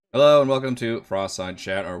Hello and welcome to Frostside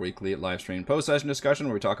Chat, our weekly live stream post-session discussion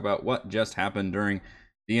where we talk about what just happened during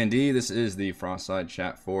D&D. This is the Frostside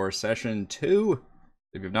Chat for Session 2.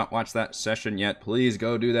 If you've not watched that session yet, please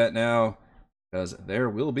go do that now, because there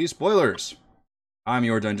will be spoilers. I'm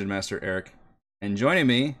your Dungeon Master, Eric, and joining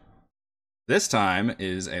me this time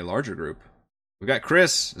is a larger group. We've got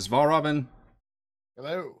Chris, as Valrobin.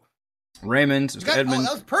 Hello. Raymond, Edmund. Oh,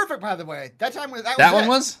 that was perfect, by the way. That time was that one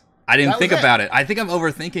was? I didn't think about it. it. I think I'm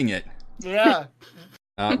overthinking it. Yeah.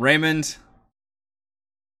 Raymond,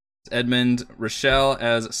 Edmund, Rochelle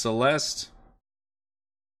as Celeste.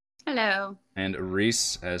 Hello. And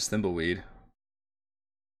Reese as Thimbleweed.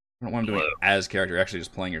 I don't want to do it as character, actually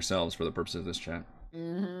just playing yourselves for the purposes of this chat.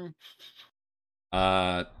 Mm-hmm.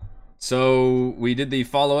 So we did the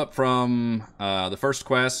follow-up from the first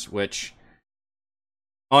quest, which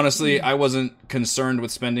honestly, I wasn't concerned with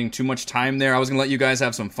spending too much time there. I was gonna let you guys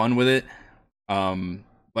have some fun with it,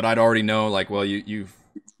 but I'd already know, like, well, you've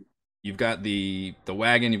got the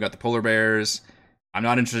wagon, you've got the polar bears. I'm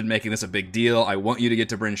not interested in making this a big deal. I want you to get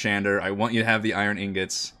to Bryn Shander. I want you to have the iron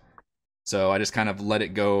ingots. So I just kind of let it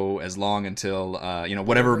go as long until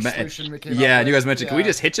whatever. Yeah, and you guys mentioned, can we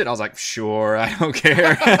just hitch it? I was like, sure, I don't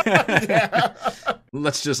care. Yeah.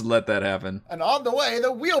 Let's just let that happen. And on the way,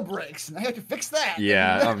 the wheel breaks, and I have to fix that.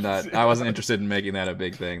 Yeah, I wasn't interested in making that a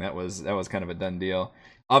big thing. That was kind of a done deal.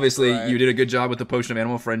 Obviously, You did a good job with the potion of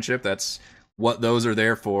animal friendship. That's what those are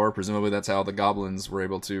there for. Presumably, that's how the goblins were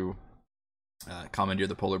able to commandeer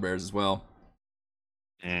the polar bears as well.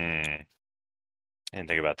 I didn't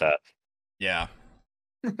think about that. Yeah.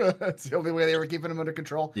 That's the only way they were keeping them under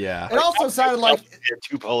control. Yeah. It also sounded like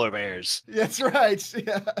 2 polar bears. That's right.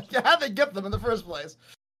 Yeah. How'd they get them in the first place?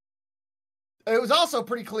 It was also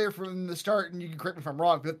pretty clear from the start, and you can correct me if I'm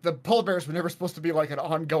wrong, that the polar bears were never supposed to be like an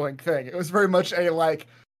ongoing thing. It was very much a like,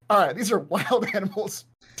 all right, these are wild animals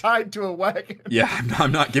tied to a wagon. Yeah,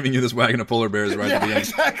 I'm not giving you this wagon of polar bears right at the end.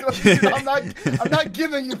 Exactly. I'm not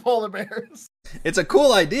giving you polar bears. It's a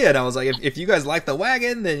cool idea, and I was like, if you guys like the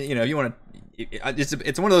wagon, then if you want to.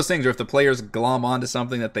 It's one of those things where if the players glom onto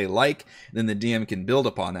something that they like, then the DM can build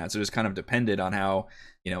upon that. So it just kind of depended on how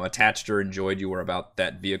attached or enjoyed you were about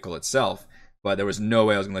that vehicle itself. But there was no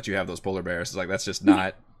way I was gonna let you have those polar bears. It's like, that's just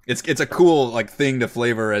not. It's a cool like thing to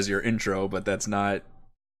flavor as your intro, but that's not.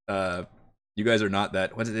 You guys are not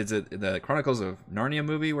that. What is it? The Chronicles of Narnia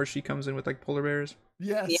movie where she comes in with like polar bears?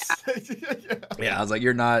 Yes. Yeah. Yeah, I was like,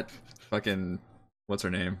 you're not fucking. What's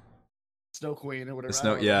her name? Snow Queen or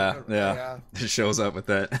whatever. Yeah. It shows up with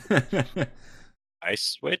that. Ice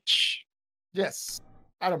Switch? Yes.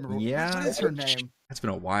 I don't remember. Yeah. What is her name? It's been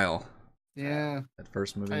a while. Yeah. That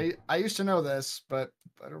first movie. I used to know this, but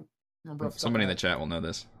I don't remember. Somebody in the chat will know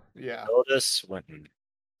this. Yeah. Tilda Swinton.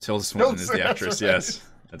 Tilda Swinton is the actress, yes.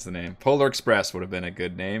 That's the name. Polar Express would have been a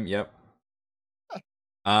good name, yep.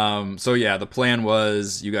 So yeah, the plan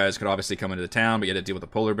was you guys could obviously come into the town, but you had to deal with the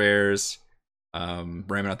polar bears.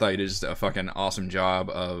 Raymond, I thought you did just a fucking awesome job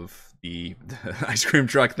of the ice cream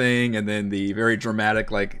truck thing, and then the very dramatic,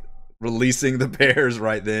 like, releasing the bears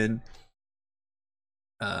right then.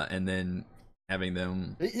 And then having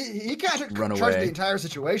them he kind of run controls away. the entire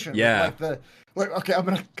situation. Yeah. Okay, I'm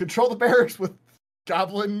gonna control the bears with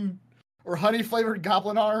goblin or honey flavored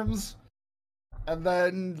goblin arms, and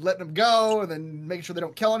then letting them go, and then making sure they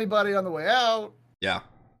don't kill anybody on the way out. Yeah.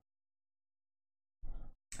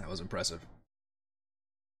 That was impressive.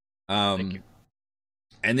 Thank you.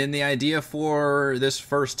 And then the idea for this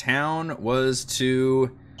first town was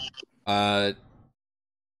to, I've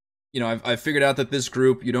figured out that this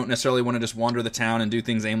group, you don't necessarily want to just wander the town and do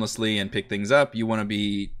things aimlessly and pick things up. You want to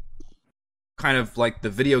be kind of like the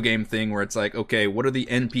video game thing where it's like, okay, what are the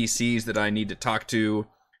NPCs that I need to talk to?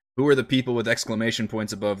 Who are the people with exclamation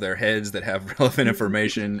points above their heads that have relevant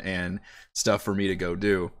information and stuff for me to go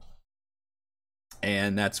do?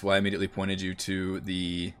 And that's why I immediately pointed you to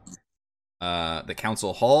the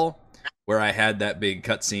council hall where I had that big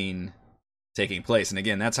cutscene taking place. And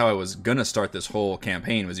again, that's how I was gonna start this whole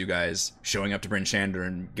campaign, was you guys showing up to Bryn Shander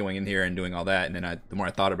and going in here and doing all that. And then the more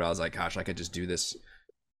I thought about it, I was like, gosh, I could just do this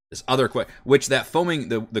other quest, which that foaming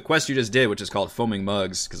the quest you just did, which is called Foaming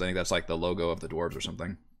Mugs, because I think that's like the logo of the dwarves or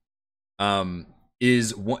something.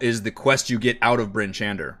 Is the quest you get out of Bryn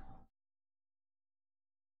Shander.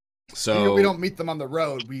 So we don't meet them on the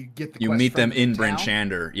road. We get the you quest meet from them in the Bryn town.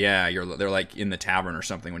 Shander. Yeah, they're like in the tavern or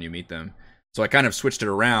something when you meet them. So I kind of switched it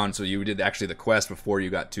around, so you did actually the quest before you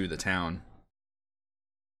got to the town.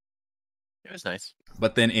 It was nice.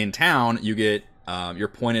 But then in town, you get you're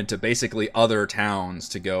pointed to basically other towns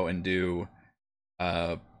to go and do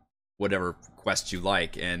whatever quests you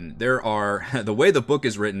like. And there are the way the book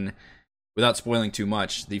is written without spoiling too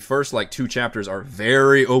much, the first like 2 chapters are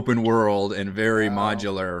very open world and very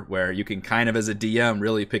modular, where you can kind of as a DM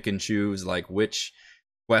really pick and choose like which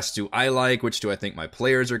quests do I like, which do I think my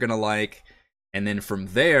players are gonna like, and then from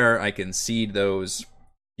there I can seed those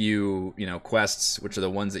few quests, which are the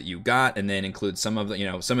ones that you got, and then include some of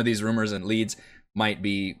the some of these rumors and leads might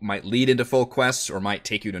lead into full quests or might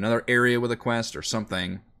take you to another area with a quest or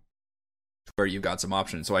something where you've got some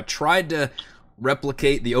options. So I tried to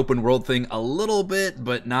replicate the open world thing a little bit,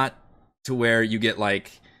 but not to where you get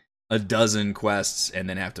like a dozen quests and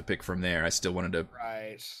then have to pick from there. I still wanted to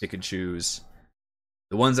pick and choose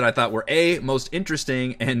the ones that I thought were A, most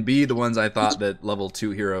interesting, and B, the ones I thought that level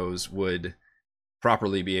 2 heroes would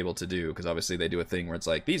properly be able to do, because obviously they do a thing where it's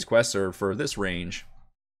like, these quests are for this range.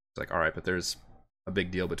 It's like, alright, but there's a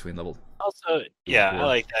big deal between level. Also, yeah, I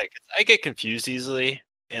like that, 'cause I get confused easily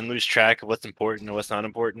and lose track of what's important and what's not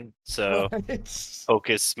important. So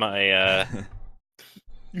focus my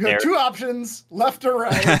you have 2 options, left or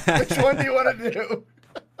right. Which one do you want to do?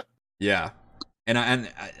 Yeah. And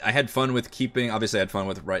I had fun with obviously I had fun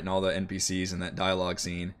with writing all the NPCs and that dialogue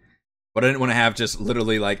scene. But I didn't want to have just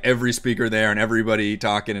literally like every speaker there and everybody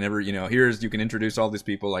talking and you can introduce all these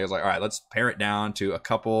people. I was like, all right, let's pare it down to a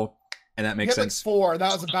couple. And that makes sense. Like 4,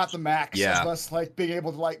 that was about the max. Yeah. Of us like being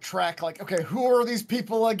able to like track like, okay, who are these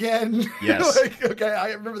people again? Yes. Like, okay,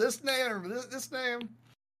 I remember this name, I remember this name.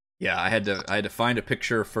 Yeah, I had to find a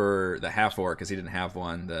picture for the half orc because he didn't have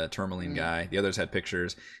one, the tourmaline guy. The others had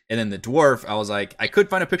pictures. And then the dwarf, I was like, I could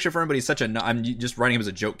find a picture for him, but he's I'm just writing him as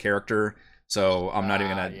a joke character, so I'm not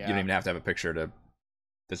even gonna you don't even have to have a picture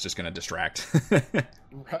that's just gonna distract.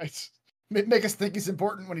 Right. Make us think he's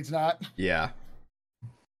important when he's not. Yeah.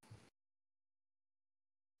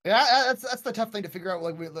 Yeah, that's the tough thing to figure out.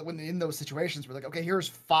 Like when in those situations, we're like, okay, here's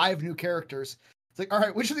 5 new characters. It's like, all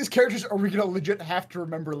right, which of these characters are we gonna legit have to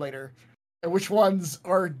remember later, and which ones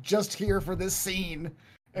are just here for this scene,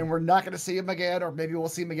 and we're not gonna see them again, or maybe we'll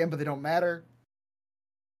see them again, but they don't matter.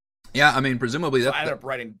 Yeah, I mean, presumably I ended up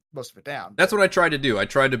writing most of it down. That's what I tried to do. I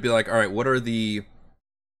tried to be like, all right, what are the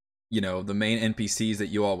the main NPCs that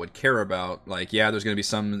you all would care about? Like, yeah, there's gonna be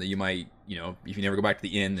some that you might, if you never go back to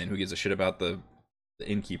the inn, then who gives a shit about the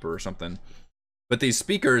innkeeper or something. But these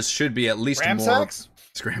speakers should be at least more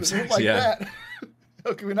Scramsacks, like yeah. That.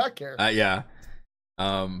 How can we not care? Yeah.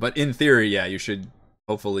 But in theory, yeah, you should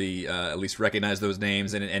hopefully at least recognize those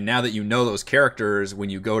names. And now that you know those characters, when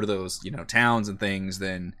you go to those towns and things,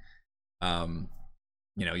 then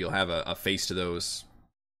you'll have a face to those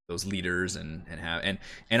leaders and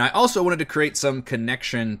I also wanted to create some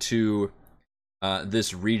connection to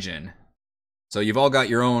this region. So you've all got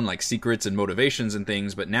your own like secrets and motivations and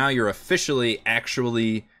things, but now you're officially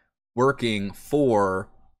actually working for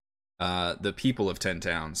the people of 10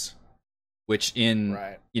 Towns, which in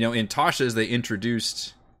Tasha's they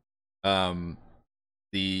introduced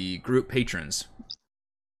the group patrons,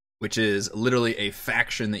 which is literally a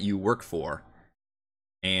faction that you work for,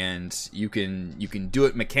 and you can do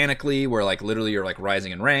it mechanically where like literally you're like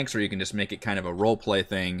rising in ranks, or you can just make it kind of a role play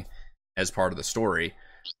thing as part of the story.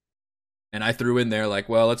 And I threw in there like,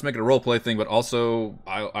 well, let's make it a role play thing, but also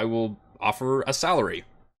I will offer a salary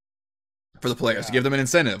for the players to give them an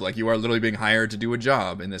incentive. Like, you are literally being hired to do a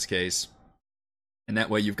job in this case. And that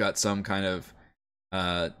way you've got some kind of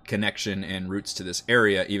connection and roots to this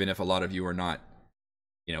area, even if a lot of you are not,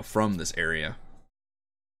 from this area.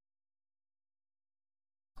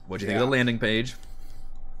 What'd you think of the landing page?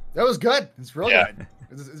 That was good. It's really good.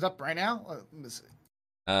 Is it up right now? Let me see.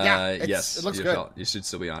 Yes. It looks good. You should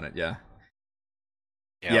still be on it, yeah.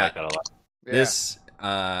 Yeah, I like that a lot. Yeah. This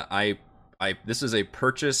this is a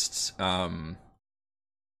purchased from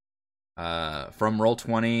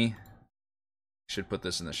Roll20. Should put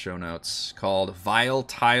this in the show notes, called Vile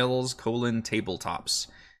Tiles: Tabletops.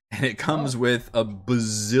 And it comes with a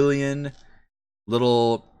bazillion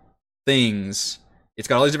little things. It's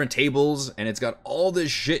got all these different tables, and it's got all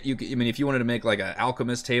this shit you can, if you wanted to make like an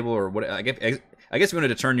alchemist table or what, I guess if you wanted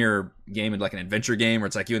to turn your game into like an adventure game where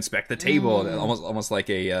it's like you inspect the table, almost like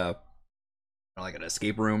a like an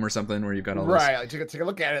escape room or something where you've got all this. Right, take a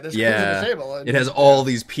look at it. There's the table. It has all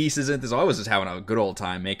these pieces in it. So I was just having a good old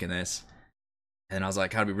time making this. And I was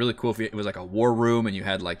like, it'd be really cool if it was like a war room and you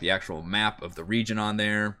had like the actual map of the region on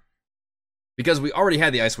there. Because we already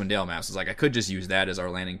had the Icewind Dale maps. It's like I could just use that as our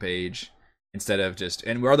landing page instead of just,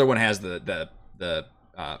 and our other one has the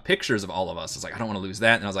pictures of all of us. It's like, I don't want to lose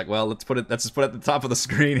that. And I was like, well, let's just put it at the top of the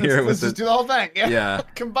screen here. Let's just do the whole thing. Yeah.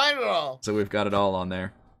 Combine it all. So we've got it all on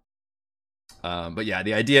there. But yeah,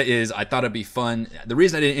 the idea is I thought it'd be fun. The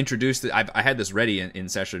reason I didn't introduce it, I had this ready in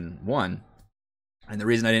session 1. And the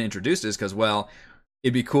reason I didn't introduce it is because, well,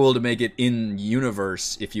 it'd be cool to make it in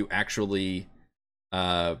universe if you actually,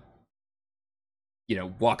 walk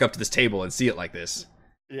up to this table and see it like this.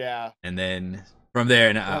 Yeah. And then from there,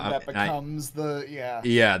 and that becomes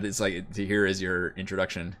it's like, here is your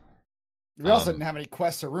introduction. We also didn't have any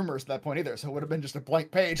quests or rumors at that point either, so it would have been just a blank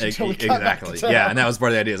page until we got back to town. Yeah, and that was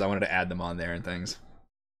part of the idea, is I wanted to add them on there and things.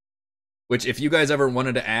 Which, if you guys ever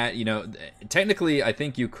wanted to add, technically, I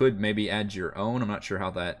think you could maybe add your own. I'm not sure how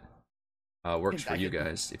that works for you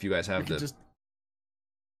guys. If you guys have the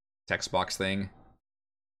text box thing.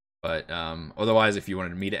 But otherwise, if you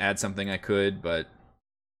wanted me to add something, I could, but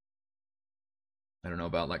I don't know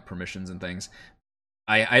about like permissions and things.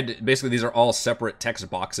 I basically, these are all separate text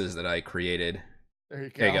boxes that I created. There you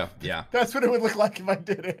go. There you go. Yeah. That's what it would look like if I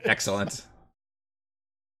did it. Excellent.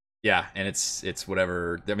 Yeah, and it's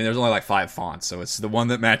whatever. I mean, there's only like 5 fonts, so it's the one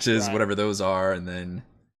that matches whatever those are, and then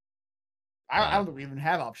I don't think we even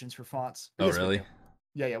have options for fonts. Oh, really?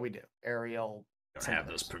 Yeah, we do. Arial. Don't have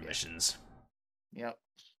those permissions. Yep.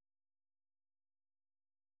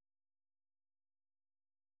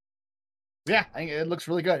 Yeah, I think it looks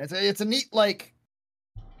really good. It's a neat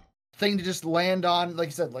thing to just land on, like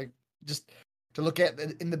you said, like just to look at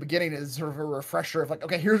in the beginning as sort of a refresher of like,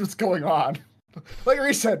 okay, here's what's going on. Like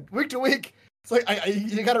Reese said, week to week, it's like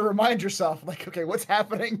you got to remind yourself, like, okay, what's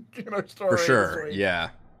happening in our story? For sure, yeah.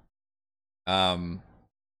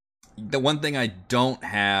 The one thing I don't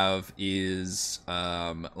have is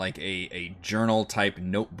like a journal type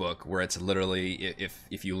notebook where it's literally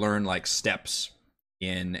if you learn like steps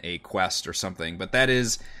in a quest or something, but that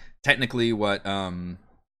is technically what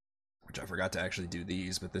which I forgot to actually do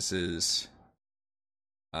these, but this is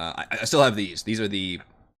I still have these are the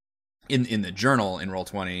in the journal in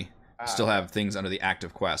Roll20. I still have things under the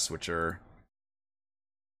active quests, which are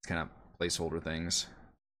kind of placeholder things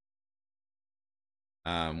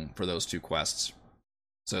for those 2 quests.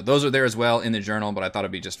 So those are there as well in the journal, but I thought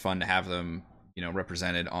it'd be just fun to have them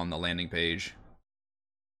represented on the landing page.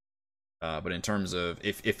 But in terms of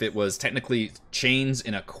if it was technically chains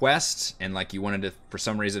in a quest and like you wanted to for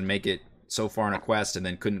some reason make it so far in a quest and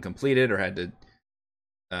then couldn't complete it or had to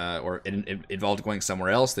or it involved going somewhere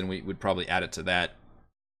else, then we would probably add it to that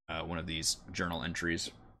one of these journal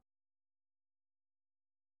entries.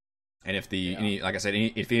 And if like I said,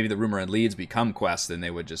 if any of the rumor and leads become quests, then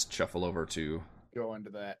they would just shuffle over to go into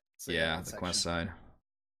that. The quest side.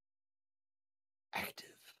 Active.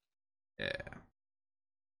 Yeah.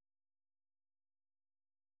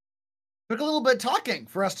 Took a little bit of talking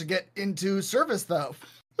for us to get into service, though.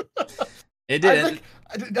 It did.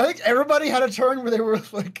 I think everybody had a turn where they were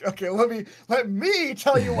like, "Okay, let me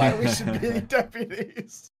tell you why we should be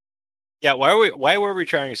deputies." Yeah, why were we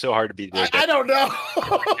trying so hard to be their deputies? I don't know.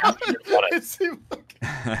 It seemed like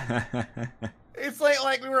it's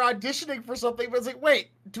like we were auditioning for something, but it's like, wait,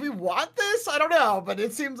 do we want this? I don't know, but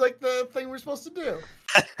it seems like the thing we're supposed to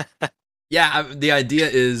do. Yeah, the idea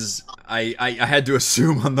is I had to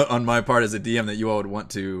assume on my part as a DM that you all would want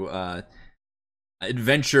to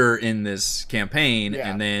adventure in this campaign,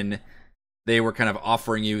 and then they were kind of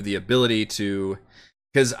offering you the ability to,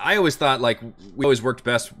 because I always thought like we always worked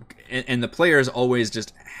best, and the players always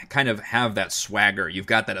just kind of have that swagger. You've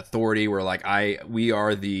got that authority where like we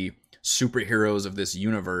are the superheroes of this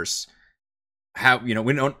universe. We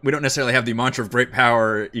don't necessarily have the mantra of great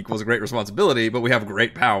power equals great responsibility, but we have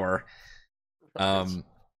great power. And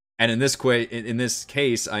in this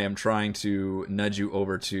case, I am trying to nudge you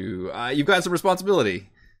over to you've got some responsibility,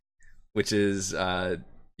 which is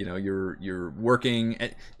you're working.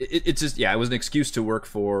 It's just it was an excuse to work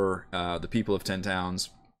for the people of 10 Towns.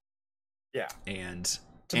 Yeah, and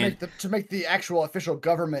to make the actual official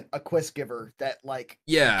government a quest giver that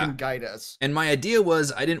can guide us. And my idea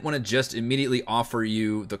was I didn't want to just immediately offer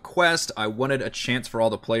you the quest. I wanted a chance for all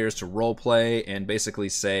the players to role play and basically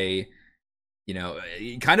say,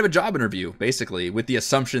 kind of a job interview, basically, with the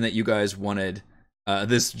assumption that you guys wanted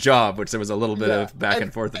this job, which there was a little bit of back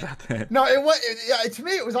and forth about that. No, to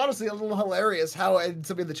me, it was honestly a little hilarious how, and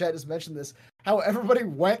somebody in the chat just mentioned this, how everybody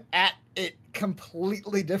went at it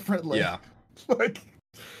completely differently. Yeah.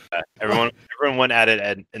 Everyone went at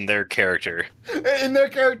it in their character. In their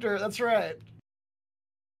character, that's right.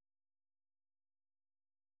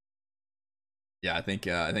 Yeah, I think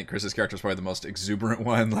Chris's character is probably the most exuberant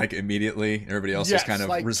one. Like immediately, everybody else is kind of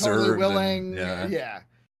reserved, totally willing. And,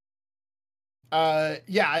 I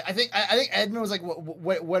think Edmund was like,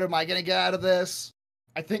 "What am I gonna get out of this?"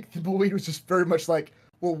 I think the Bleed was just very much like,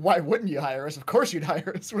 "Well, why wouldn't you hire us? Of course you'd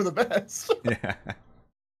hire us. We're the best." Yeah,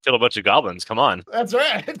 kill a bunch of goblins. Come on. That's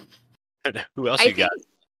right. Who else you got?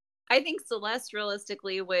 I think Celeste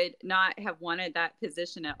realistically would not have wanted that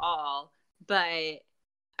position at all, but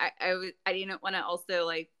I didn't want to also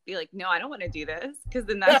like be like, no, I don't want to do this, because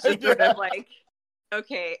then that's just sort of like,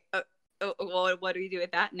 okay, well, what do we do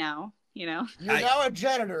with that now? You know, you're now a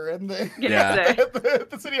janitor in the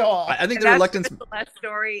the city hall. I think the reluctance. Celeste's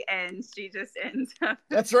story ends. She just ends up.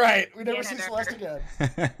 That's right. We never see Celeste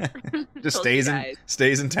again. Just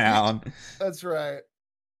stays in town. That's right.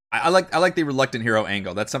 I like the reluctant hero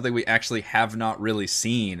angle. That's something we actually have not really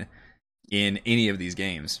seen in any of these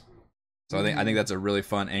games. So I think that's a really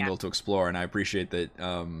fun angle to explore, and I appreciate that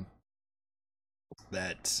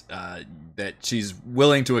that she's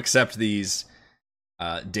willing to accept these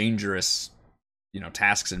dangerous,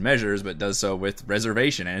 tasks and measures, but does so with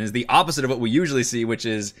reservation, and is the opposite of what we usually see, which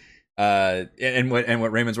is and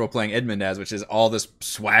what Raymond's role playing Edmund as, which is all this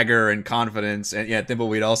swagger and confidence. And yeah,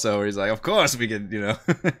 Thimbleweed also, he's like, of course we can,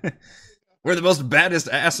 we're the most baddest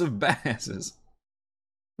ass of badasses.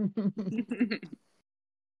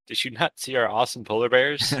 Did you not see our awesome polar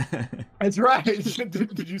bears? That's right.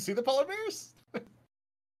 Did you see the polar bears?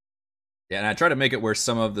 Yeah, and I tried to make it where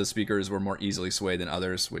some of the speakers were more easily swayed than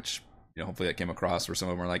others, which, hopefully that came across, where some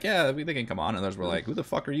of them were like, yeah, they can come on, and others were like, who the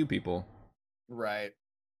fuck are you people? Right.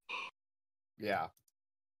 Yeah.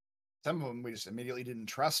 Some of them we just immediately didn't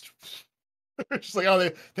trust. Just like, oh,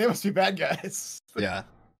 they must be bad guys. Yeah.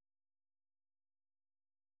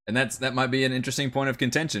 And that might be an interesting point of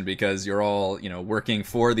contention, because you're all, working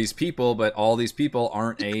for these people, but all these people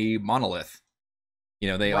aren't a monolith.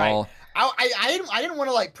 They right. all. I didn't want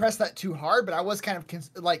to like press that too hard, but I was kind of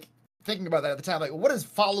thinking about that at the time. Like, what does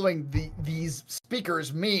following these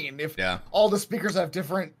speakers mean if all the speakers have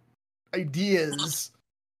different ideas?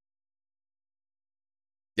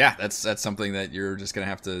 Yeah, that's something that you're just gonna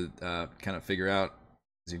have to kind of figure out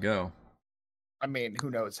as you go. I mean, who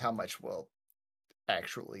knows how much we'll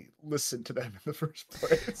actually listen to them in the first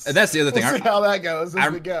place. And that's the other thing. We'll see how that goes as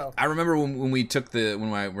we go. I remember when we took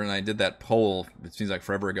when I did that poll. It seems like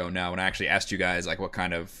forever ago now. When I actually asked you guys like, what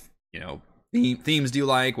kind of themes do you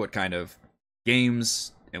like? What kind of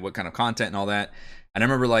games and what kind of content and all that. And I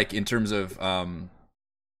remember like in terms of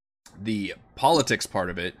the politics part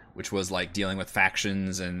of it, which was like dealing with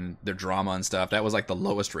factions and their drama and stuff, that was like the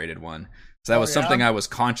lowest rated one. So that was something I was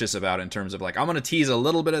conscious about in terms of like, I'm going to tease a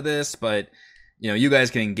little bit of this, but you guys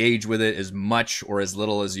can engage with it as much or as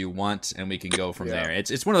little as you want, and we can go from there.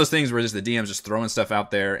 It's one of those things where just the DM's just throwing stuff out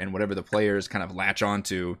there, and whatever the players kind of latch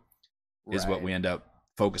onto is what we end up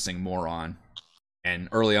focusing more on. And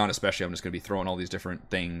early on, especially, I'm just going to be throwing all these different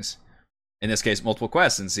things. In this case, multiple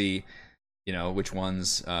quests, and see, which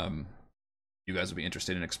ones you guys would be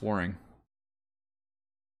interested in exploring.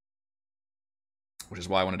 Which is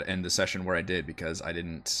why I wanted to end the session where I did, because I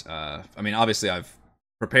didn't. Obviously, I've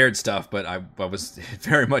prepared stuff, but I was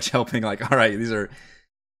very much helping. Like, all right, these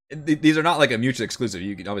are not like a mutually exclusive.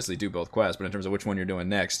 You can obviously do both quests, but in terms of which one you're doing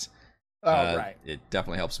next, it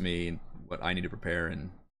definitely helps me what I need to prepare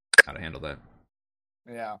and how to handle that.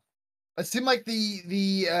 Yeah, it seemed like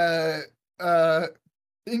the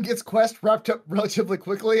Ingots quest wrapped up relatively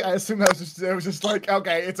quickly. I assume it was just like,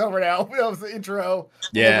 okay, it's over now. That was the intro.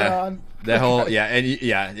 Yeah, that whole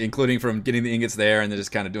including from getting the ingots there and then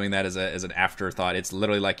just kind of doing that as an afterthought. It's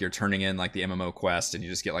literally like you're turning in like the MMO quest and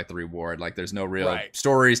you just get like the reward. Like there's no real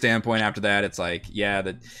story standpoint after that. It's like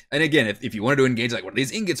and again, if you wanted to engage, like, what are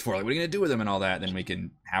these ingots for? Like, what are you gonna do with them and all that? Then we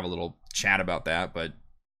can have a little chat about that. But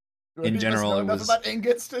in general, it was about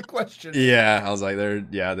ingots to question. Yeah, I was like,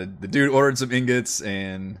 the dude ordered some ingots,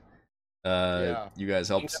 and you guys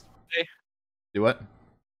helped. Do what?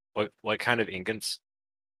 What kind of ingots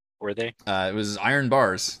were they? It was iron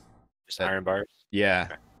bars. Just iron bars. Yeah.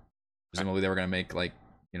 Okay. Presumably they were gonna make like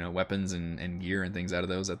weapons and gear and things out of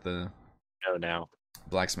those at the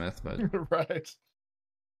blacksmith, but right.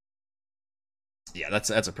 Yeah, that's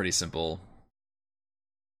a pretty simple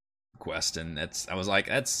quest, and I was like,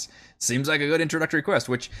 seems like a good introductory quest,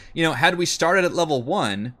 which had we started at level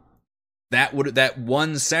 1, that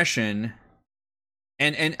one session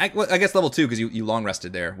and I guess level 2, because you long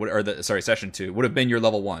rested there, session 2 would have been your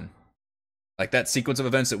level 1. Like that sequence of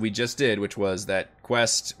events that we just did, which was that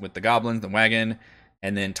quest with the goblins, the wagon,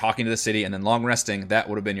 and then talking to the city, and then long resting, that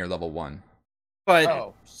would have been your level 1.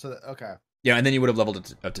 But okay. Yeah, and then you would have leveled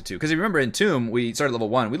it up to 2. Because if you remember in Tomb, we started level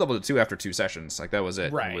 1. We leveled to 2 after 2 sessions. Like, that was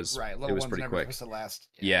it. Right, it was pretty quick. Last.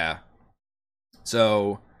 Yeah.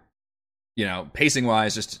 So,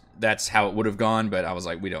 pacing-wise, just that's how it would have gone. But I was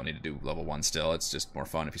like, we don't need to do level 1 still. It's just more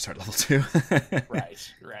fun if you start level 2. Right.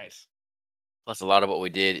 Plus, a lot of what we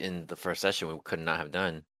did in the first session, we could not have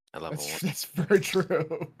done at level 1. That's very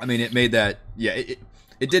true. I mean, it made that... Yeah,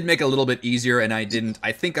 it did make it a little bit easier, and I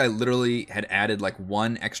think I literally had added like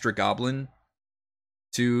 1 extra goblin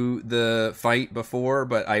to the fight before,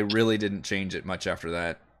 but I really didn't change it much after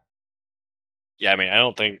that. Yeah, I mean, I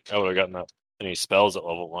don't think I would have gotten any spells at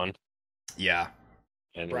level 1. Yeah.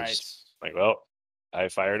 And Right. it's like, well, I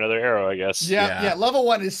fire another arrow, I guess. Yeah. Level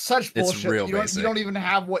 1 is such It's bullshit. real You basic. don't even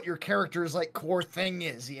have what your character's like core thing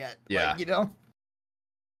is yet. Yeah. Like, you know?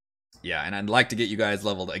 Yeah, and I'd like to get you guys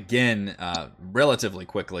leveled again relatively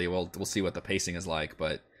quickly. We'll see what the pacing is like,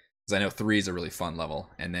 but because I know 3 is a really fun level,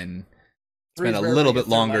 and then it's been a little bit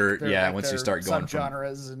longer. Once you start going from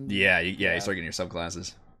genres and you start getting your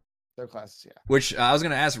subclasses. Their classes, yeah. Which I was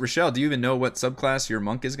going to ask Rochelle, do you even know what subclass your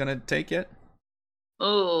monk is going to take yet?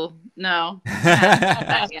 Oh no.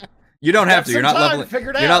 You don't have to. You're not leveling.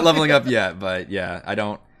 You're not leveling up yet, but yeah, I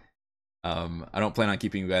don't plan on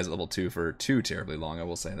keeping you guys at level 2 for too terribly long. I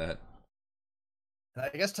will say that. I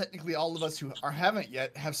guess technically all of us who haven't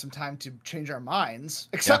yet have some time to change our minds,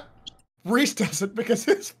 except Reese doesn't because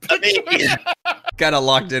his picture kind of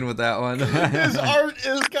locked in with that one. his art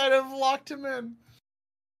is kind of locked him in.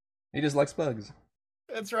 He just likes bugs.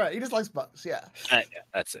 That's right. He just likes bugs. Yeah. Yeah,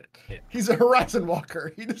 that's it. Yeah. He's a horizon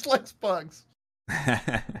walker. He just likes bugs.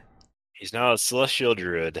 He's now a celestial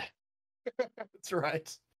druid. That's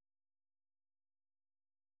right.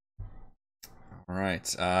 All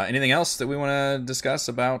right. Anything else that we want to discuss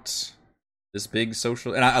about this big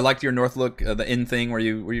social? And I liked your Northlook, the inn thing where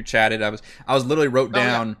you chatted. I was literally wrote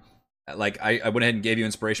down. Like I went ahead and gave you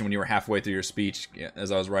inspiration when you were halfway through your speech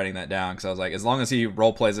as I was writing that down, because I was like, as long as he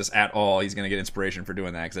role plays this at all, he's gonna get inspiration for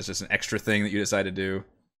doing that, because that's just an extra thing that you decide to do.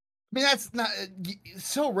 I mean, that's not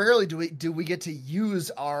so rarely do we get to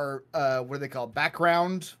use our what are they called,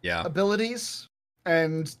 background abilities,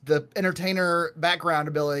 and the entertainer background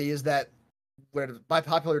ability is that by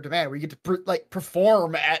popular demand where you get to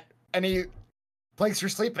perform at any place you're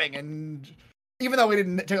sleeping. And even though we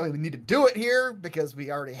didn't technically need to do it here because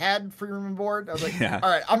we already had free room and board, I was like, all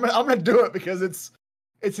right, I'm gonna do it because it's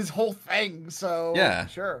his whole thing. So yeah,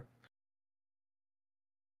 sure.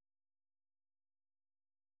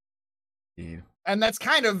 And that's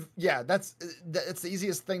kind of that's the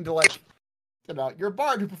easiest thing to like. You're a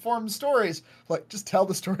bard who performs stories. Like, just tell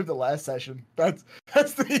the story of the last session. That's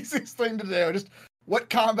the easiest thing to do. Just what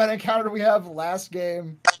combat encounter do we have last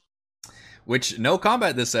game? Which no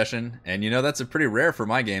combat this session, and that's a pretty rare for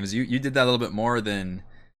my games. You did that a little bit more than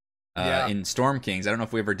in Storm Kings. I don't know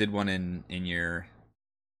if we ever did one in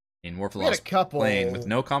War for the Lost Plane with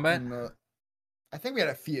no combat. I think we had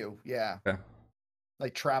a few. Yeah. Okay.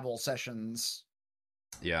 Like travel sessions.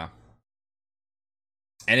 Yeah.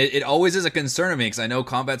 And it always is a concern to me, because I know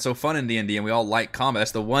combat's so fun in D&D, and we all like combat.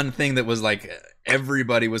 That's the one thing that was like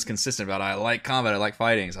everybody was consistent about. I like combat. I like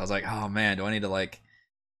fighting. So I was like, oh man, do I need to like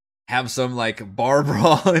have some like bar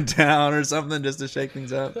brawl in town or something just to shake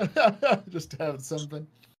things up? Just to have something.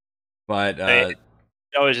 But it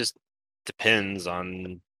always just depends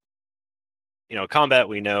on combat.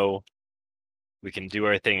 We know we can do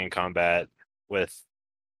our thing in combat. With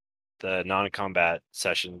the non-combat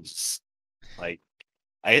sessions, like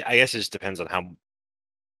I guess it just depends on how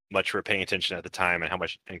much we're paying attention at the time and how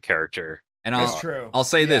much in character. And that's true. I'll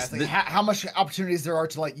say this: like how much opportunities there are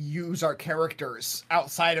to like use our characters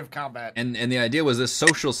outside of combat. And the idea was this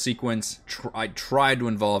social sequence. I tried to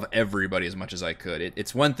involve everybody as much as I could.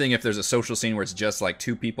 It's one thing if there's a social scene where it's just like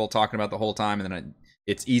two people talking about the whole time, and then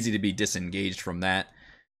it's easy to be disengaged from that.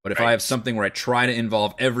 But if I have something where I try to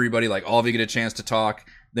involve everybody, like all of you get a chance to talk,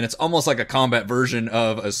 then it's almost like a combat version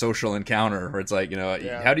of a social encounter where it's like,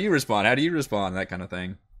 how do you respond? How do you respond? That kind of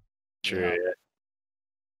thing. Sure. Yeah.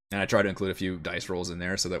 And I try to include a few dice rolls in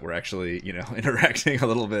there so that we're actually, interacting a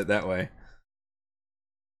little bit that way.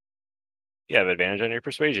 You have advantage on your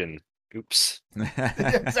persuasion. Oops.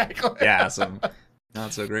 Exactly. Yeah, some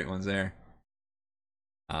not so great ones there.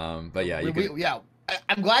 But yeah,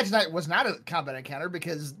 I'm glad tonight was not a combat encounter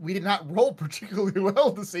because we did not roll particularly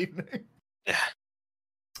well this evening. Yeah.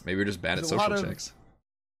 Maybe we're just bad at social checks.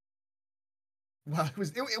 Well,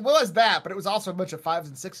 it was that, but it was also a bunch of 5s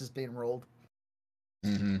and 6s being rolled.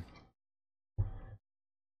 Mm-hmm.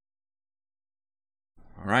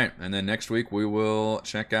 All right, and then next week we will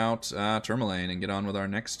check out Tourmaline and get on with our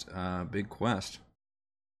next big quest.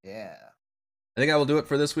 Yeah. I think I will do it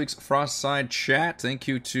for this week's Frostside Chat. Thank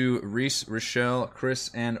you to Reese, Rochelle, Chris,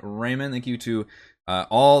 and Raymond. Thank you to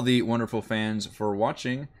all the wonderful fans for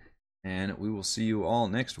watching, and we will see you all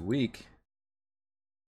next week.